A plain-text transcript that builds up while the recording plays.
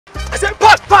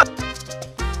Park!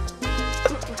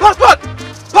 Park! Park!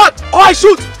 Park! Or I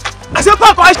shoot! I said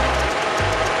park or I shoot!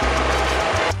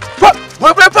 Park!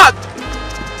 My friend, park!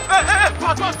 Hey!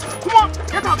 Park! Park! Come on!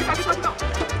 Get out! Get out! Get out! Get out!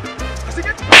 I said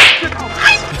get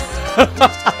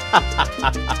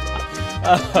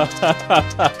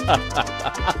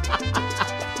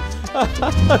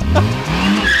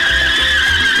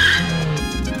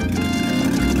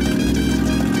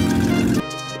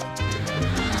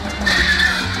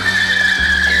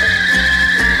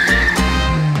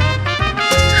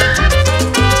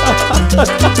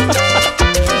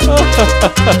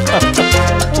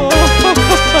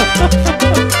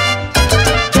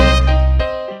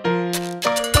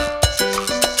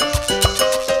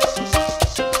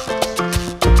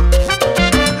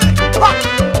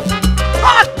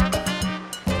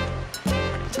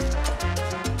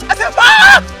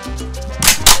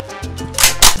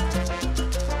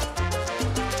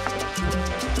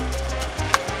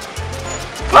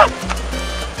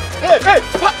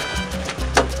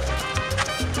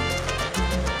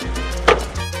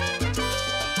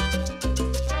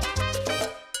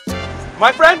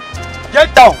My friend,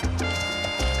 get down!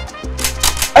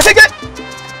 I said get!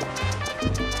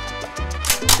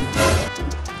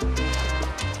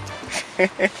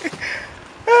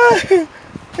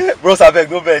 Bros, I beg,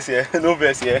 no verse here, no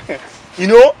verse here. You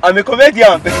know, I'm a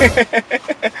comedian.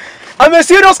 I'm a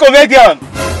serious comedian.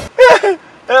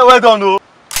 Well done, no.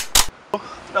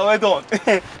 Well done.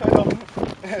 Well done.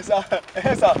 Sir,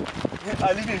 sir,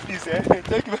 I leave in peace.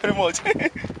 Thank you very much.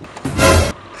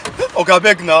 Okay, I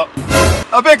beg now.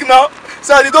 I beg now.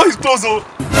 Sir, the door is closed.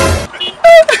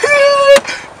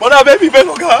 But I beg you,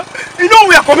 okay? You know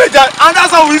we are comedians, and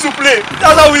that's how we used to play.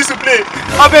 That's how we used to play.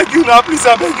 I beg you now, please.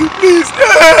 I beg you, please.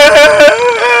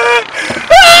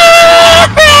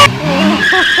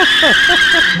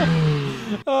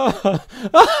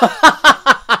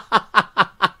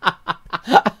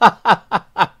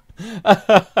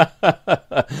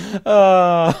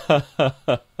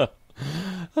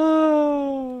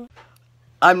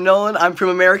 I'm Nolan, I'm from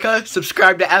America.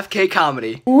 Subscribe to FK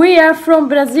Comedy. We are from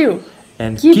Brazil.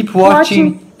 And keep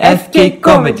watching FK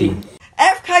Comedy.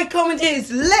 FK Comedy is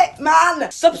lit,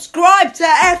 man! Subscribe to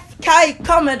FK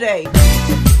Comedy.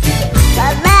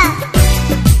 Baba.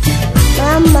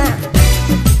 Mama.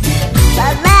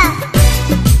 Baba.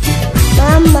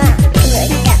 Mama.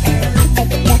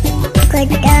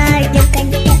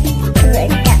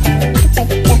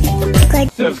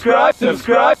 Subscribe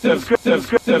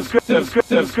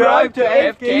to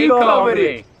FK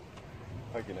Comedy.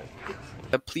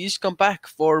 Please come back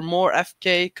for more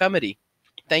FK Comedy.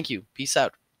 Thank you. Peace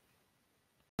out.